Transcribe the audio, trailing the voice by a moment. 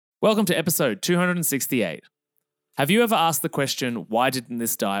Welcome to episode 268. Have you ever asked the question, why didn't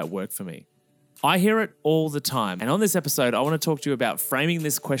this diet work for me? I hear it all the time, and on this episode, I want to talk to you about framing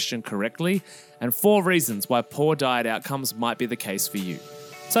this question correctly and 4 reasons why poor diet outcomes might be the case for you.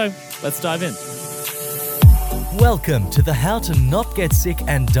 So, let's dive in. Welcome to the How to Not Get Sick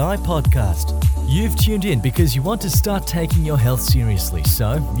and Die podcast. You've tuned in because you want to start taking your health seriously,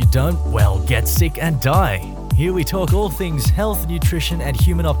 so you don't, get sick and die. Here we talk all things health, nutrition, and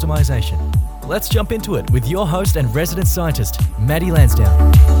human optimization. Let's jump into it with your host and resident scientist, Maddie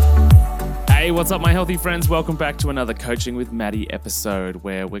Lansdowne. Hey, what's up, my healthy friends? Welcome back to another Coaching with Maddie episode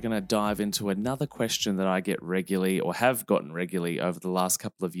where we're going to dive into another question that I get regularly or have gotten regularly over the last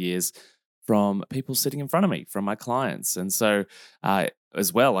couple of years from people sitting in front of me, from my clients. And so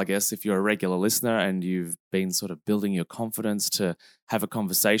as well, I guess, if you're a regular listener and you've been sort of building your confidence to have a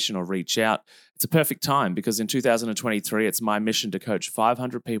conversation or reach out, it's a perfect time because in 2023, it's my mission to coach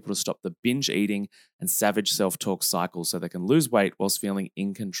 500 people to stop the binge eating and savage self-talk cycle so they can lose weight whilst feeling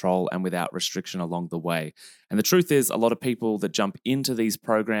in control and without restriction along the way. And the truth is, a lot of people that jump into these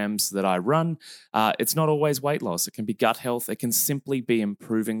programs that I run, it's not always weight loss. It can be gut health. It can simply be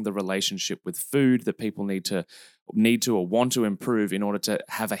improving the relationship with food that people need to or want to improve in order to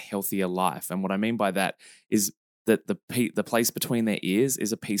have a healthier life. And what I mean by that is that the place between their ears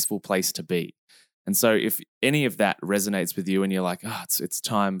is a peaceful place to be. And so if any of that resonates with you and you're like, it's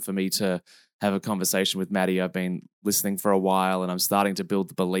time for me to have a conversation with Maddie, I've been listening for a while and I'm starting to build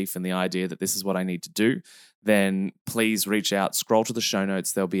the belief and the idea that this is what I need to do, then please reach out, scroll to the show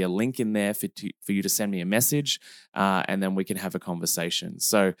notes. There'll be a link in there for you to send me a message and then we can have a conversation.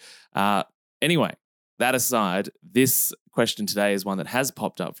 So anyway, that aside, this question today is one that has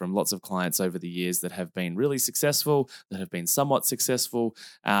popped up from lots of clients over the years that have been really successful, that have been somewhat successful,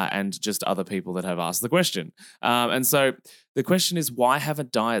 and just other people that have asked the question. And so the question is, why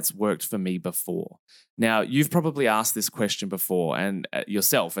haven't diets worked for me before? Now, you've probably asked this question before and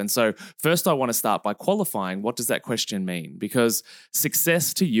yourself. And so first I want to start by qualifying, what does that question mean? Because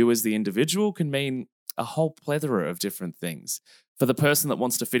success to you as the individual can mean a whole plethora of different things. For the person that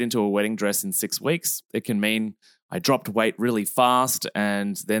wants to fit into a wedding dress in 6 weeks, it can mean I dropped weight really fast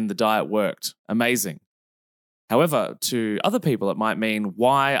and then the diet worked. Amazing. However, to other people, it might mean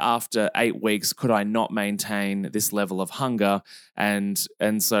why after 8 weeks could I not maintain this level of hunger? And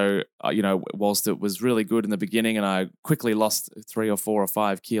so, whilst it was really good in the beginning and I quickly lost 3 or 4 or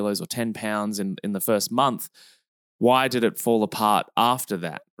 5 kilos or 10 pounds in the first month, why did it fall apart after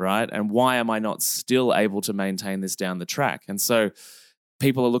that, right? And why am I not still able to maintain this down the track? And so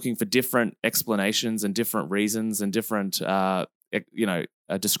people are looking for different explanations and different reasons and different,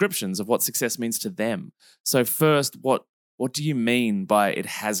 descriptions of what success means to them. So first, what do you mean by it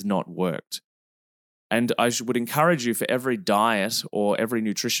has not worked? And I would encourage you, for every diet or every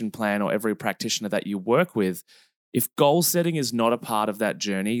nutrition plan or every practitioner that you work with, if goal setting is not a part of that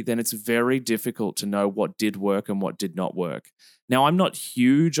journey, then it's very difficult to know what did work and what did not work. Now, I'm not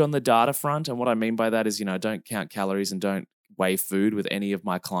huge on the data front. And what I mean by that is, don't count calories and don't weigh food with any of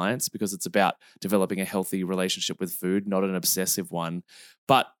my clients because it's about developing a healthy relationship with food, not an obsessive one.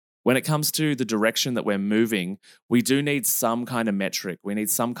 But when it comes to the direction that we're moving, we do need some kind of metric. We need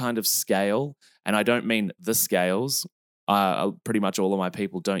some kind of scale. And I don't mean the scales. Pretty much all of my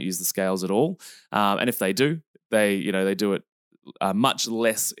people don't use the scales at all. And if they do, they do it much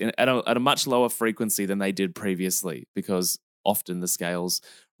less at a much lower frequency than they did previously, because often the scales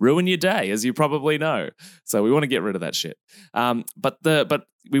ruin your day, as you probably know. So we want to get rid of that shit. But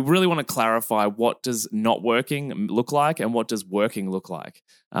we really want to clarify, what does not working look like and what does working look like.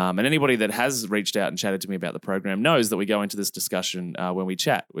 And anybody that has reached out and chatted to me about the program knows that we go into this discussion when we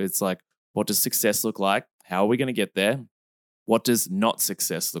chat. It's like, what does success look like? How are we going to get there? What does not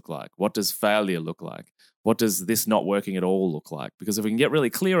success look like? What does failure look like? What does this not working at all look like? Because if we can get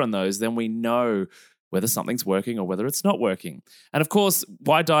really clear on those, then we know whether something's working or whether it's not working. And of course,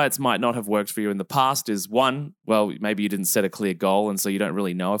 why diets might not have worked for you in the past is, one, well, maybe you didn't set a clear goal and so you don't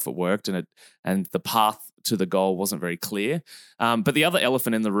really know if it worked and the path to the goal wasn't very clear. But the other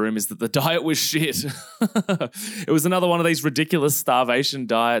elephant in the room is that the diet was shit. It was another one of these ridiculous starvation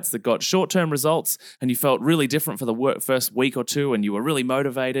diets that got short-term results and you felt really different for the first week or two and you were really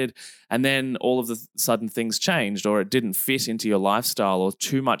motivated, and then all of a sudden things changed or it didn't fit into your lifestyle or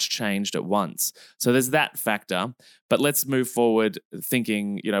too much changed at once. So there's that factor. But let's move forward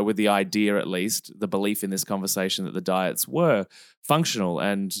thinking, with the idea, at least, the belief in this conversation that the diets were functional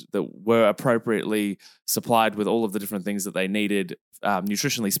and that were appropriately supplied with all of the different things that they needed,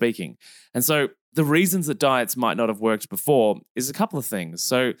 nutritionally speaking. And so the reasons that diets might not have worked before is a couple of things.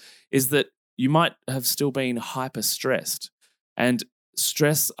 So is that you might have still been hyper stressed. And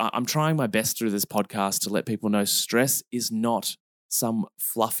stress, I'm trying my best through this podcast to let people know stress is not some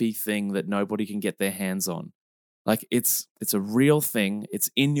fluffy thing that nobody can get their hands on. Like it's a real thing. It's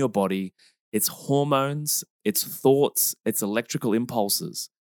in your body. It's hormones, it's thoughts, it's electrical impulses.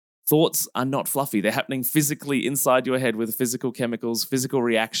 Thoughts are not fluffy. They're happening physically inside your head with physical chemicals, physical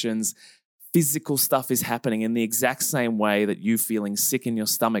reactions. Physical stuff is happening in the exact same way that you feeling sick in your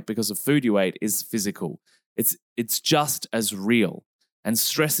stomach because of food you ate is physical. It's just as real. And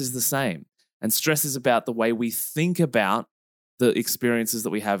stress is the same. And stress is about the way we think about the experiences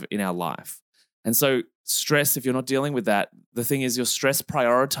that we have in our life. And so stress, if you're not dealing with that, the thing is your stress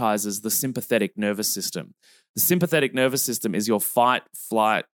prioritizes the sympathetic nervous system. The sympathetic nervous system is your fight,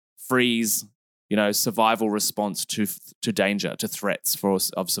 flight, freeze, survival response to danger, to threats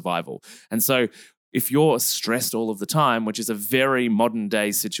of survival. And so if you're stressed all of the time, which is a very modern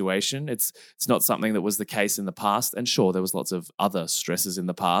day situation, it's not something that was the case in the past. And sure, there was lots of other stresses in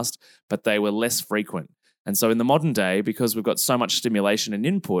the past, but they were less frequent. And so in the modern day, because we've got so much stimulation and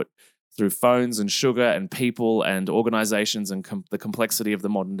input through phones and sugar and people and organizations and the complexity of the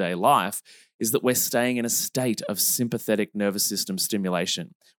modern day life, is that we're staying in a state of sympathetic nervous system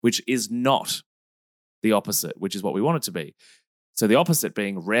stimulation, which is not the opposite, which is what we want it to be. So the opposite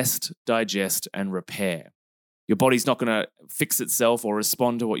being rest, digest, and repair. Your body's not going to fix itself or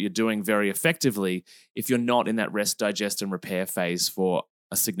respond to what you're doing very effectively if you're not in that rest, digest, and repair phase for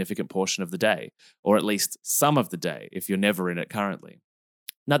a significant portion of the day, or at least some of the day if you're never in it currently.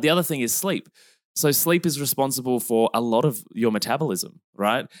 Now, the other thing is sleep. So sleep is responsible for a lot of your metabolism,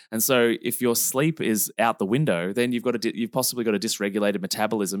 right? And so if your sleep is out the window, then you've possibly got a dysregulated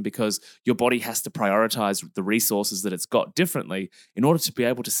metabolism because your body has to prioritize the resources that it's got differently in order to be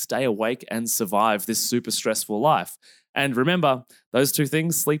able to stay awake and survive this super stressful life. And remember, those two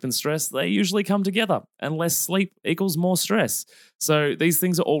things, sleep and stress, they usually come together, and less sleep equals more stress. So these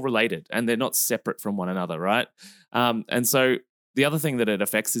things are all related and they're not separate from one another, right? And so the other thing that it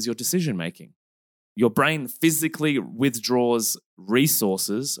affects is your decision making. Your brain physically withdraws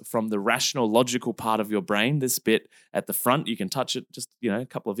resources from the rational, logical part of your brain, this bit at the front. You can touch it just, a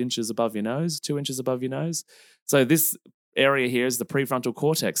couple of inches above your nose, 2 inches above your nose. So this area here is the prefrontal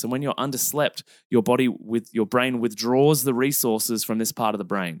cortex. And when you're underslept, your brain withdraws the resources from this part of the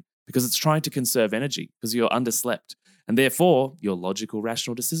brain because it's trying to conserve energy because you're underslept. And therefore, your logical,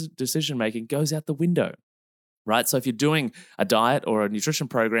 rational decision-making goes out the window. Right? So if you're doing a diet or a nutrition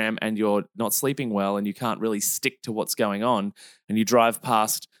program and you're not sleeping well and you can't really stick to what's going on, and you drive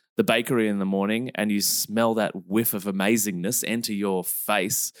past the bakery in the morning and you smell that whiff of amazingness enter your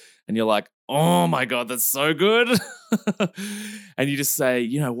face and you're like, oh my God, that's so good. And you just say,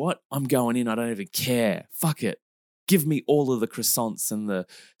 you know what? I'm going in. I don't even care. Fuck it. Give me all of the croissants and the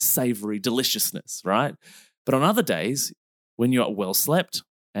savory deliciousness, right? But on other days, when you're well slept,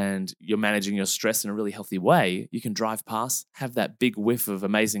 and you're managing your stress in a really healthy way, you can drive past, have that big whiff of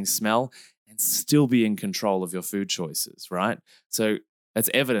amazing smell, and still be in control of your food choices, right? So that's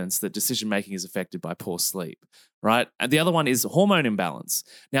evidence that decision-making is affected by poor sleep, right? And the other one is hormone imbalance.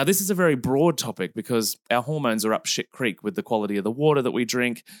 Now, this is a very broad topic because our hormones are up shit creek with the quality of the water that we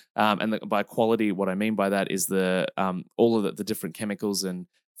drink. By quality, what I mean by that is all of the different chemicals and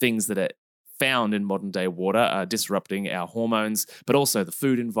things that are found in modern day water are disrupting our hormones, but also the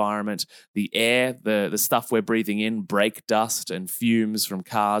food environment, the air, the stuff we're breathing in, brake dust and fumes from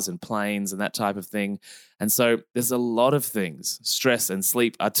cars and planes and that type of thing. And so there's a lot of things, stress and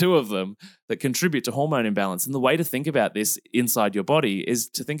sleep are two of them, that contribute to hormone imbalance. And the way to think about this inside your body is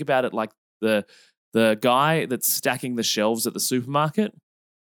to think about it like the guy that's stacking the shelves at the supermarket.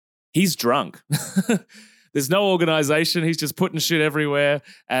 He's drunk. There's no organization. He's just putting shit everywhere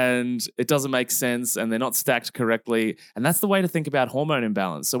and it doesn't make sense and they're not stacked correctly. And that's the way to think about hormone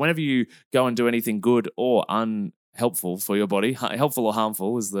imbalance. So whenever you go and do anything good or unhelpful for your body, helpful or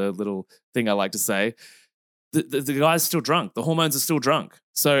harmful is the little thing I like to say, the guy's still drunk. The hormones are still drunk.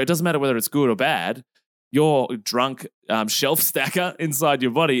 So it doesn't matter whether it's good or bad. Your drunk shelf stacker inside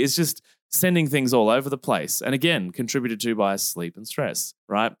your body is just sending things all over the place. And again, contributed to by sleep and stress,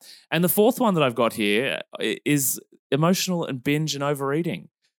 right? And the fourth one that I've got here is emotional and binge and overeating.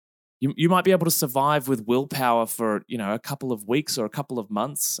 You might be able to survive with willpower for, a couple of weeks or a couple of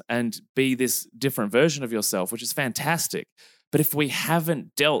months and be this different version of yourself, which is fantastic. But if we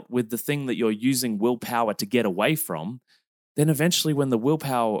haven't dealt with the thing that you're using willpower to get away from, then eventually when the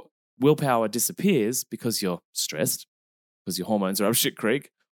willpower disappears because you're stressed, because your hormones are up shit creek,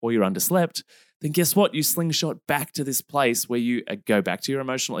 or you're underslept, then guess what? You slingshot back to this place where you go back to your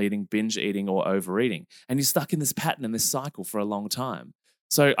emotional eating, binge eating, or overeating. And you're stuck in this pattern and this cycle for a long time.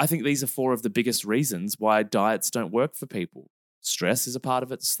 So I think these are four of the biggest reasons why diets don't work for people. Stress is a part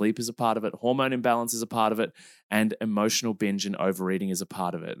of it. Sleep is a part of it. Hormone imbalance is a part of it. And emotional binge and overeating is a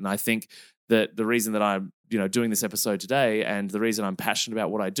part of it. And I think that the reason that I'm doing this episode today and the reason I'm passionate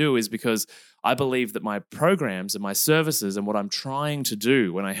about what I do is because I believe that my programs and my services and what I'm trying to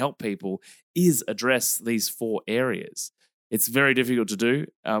do when I help people is address these 4 areas. It's very difficult to do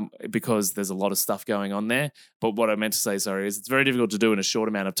because there's a lot of stuff going on there. But what I meant to say, is it's very difficult to do in a short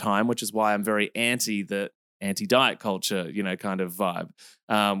amount of time, which is why I'm very anti-diet culture, kind of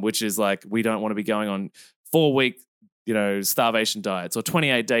vibe, which is like we don't want to be going on 4-week, starvation diets or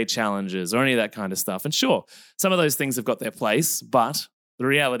 28-day challenges or any of that kind of stuff. And sure, some of those things have got their place, but the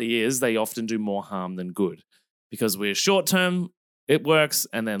reality is they often do more harm than good because we're short-term, it works,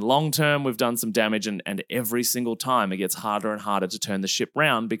 and then long-term, we've done some damage, and every single time it gets harder and harder to turn the ship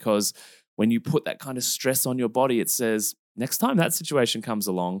round because when you put that kind of stress on your body, it says, next time that situation comes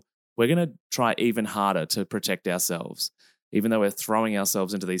along, we're going to try even harder to protect ourselves, even though we're throwing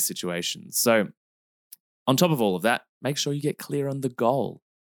ourselves into these situations. So on top of all of that, make sure you get clear on the goal.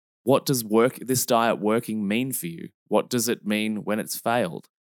 What does this diet working mean for you? What does it mean when it's failed?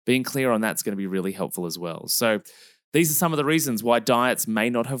 Being clear on that's going to be really helpful as well. So these are some of the reasons why diets may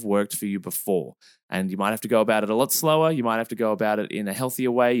not have worked for you before. And you might have to go about it a lot slower. You might have to go about it in a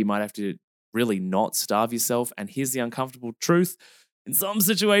healthier way. You might have to really not starve yourself. And here's the uncomfortable truth. In some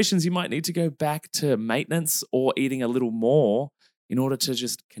situations, you might need to go back to maintenance or eating a little more in order to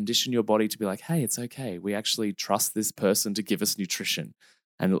just condition your body to be like, hey, it's okay. We actually trust this person to give us nutrition.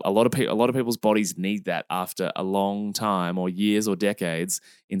 And a lot of people's bodies need that after a long time or years or decades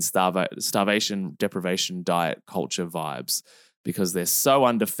in starvation, deprivation, diet culture vibes because they're so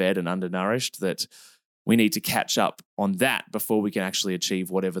underfed and undernourished that we need to catch up on that before we can actually achieve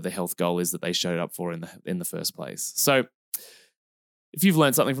whatever the health goal is that they showed up for in the first place. So if you've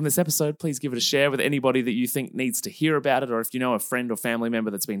learned something from this episode, please give it a share with anybody that you think needs to hear about it. Or if you know a friend or family member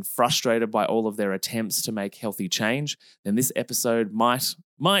that's been frustrated by all of their attempts to make healthy change, then this episode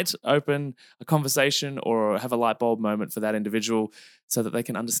might open a conversation or have a light bulb moment for that individual so that they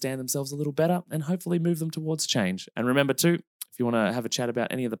can understand themselves a little better and hopefully move them towards change. And remember too, if you want to have a chat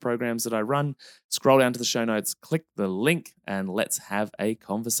about any of the programs that I run, scroll down to the show notes, click the link, and let's have a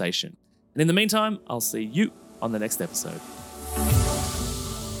conversation. And in the meantime, I'll see you on the next episode.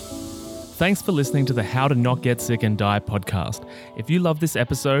 Thanks for listening to the How to Not Get Sick and Die podcast. If you love this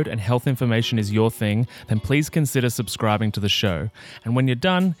episode and health information is your thing, then please consider subscribing to the show. And when you're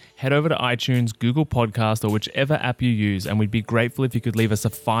done, head over to iTunes, Google Podcast, or whichever app you use, and we'd be grateful if you could leave us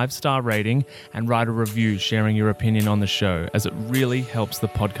a 5-star rating and write a review sharing your opinion on the show, as it really helps the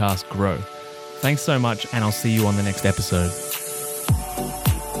podcast grow. Thanks so much, and I'll see you on the next episode.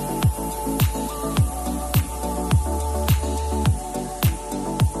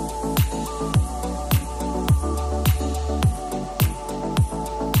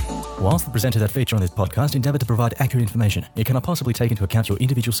 Whilst the presenter that feature on this podcast endeavour to provide accurate information, it cannot possibly take into account your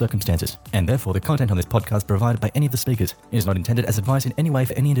individual circumstances, and therefore the content on this podcast provided by any of the speakers is not intended as advice in any way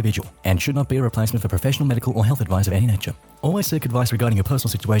for any individual, and should not be a replacement for professional medical or health advice of any nature. Always seek advice regarding your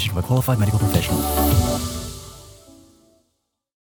personal situation from a qualified medical professional.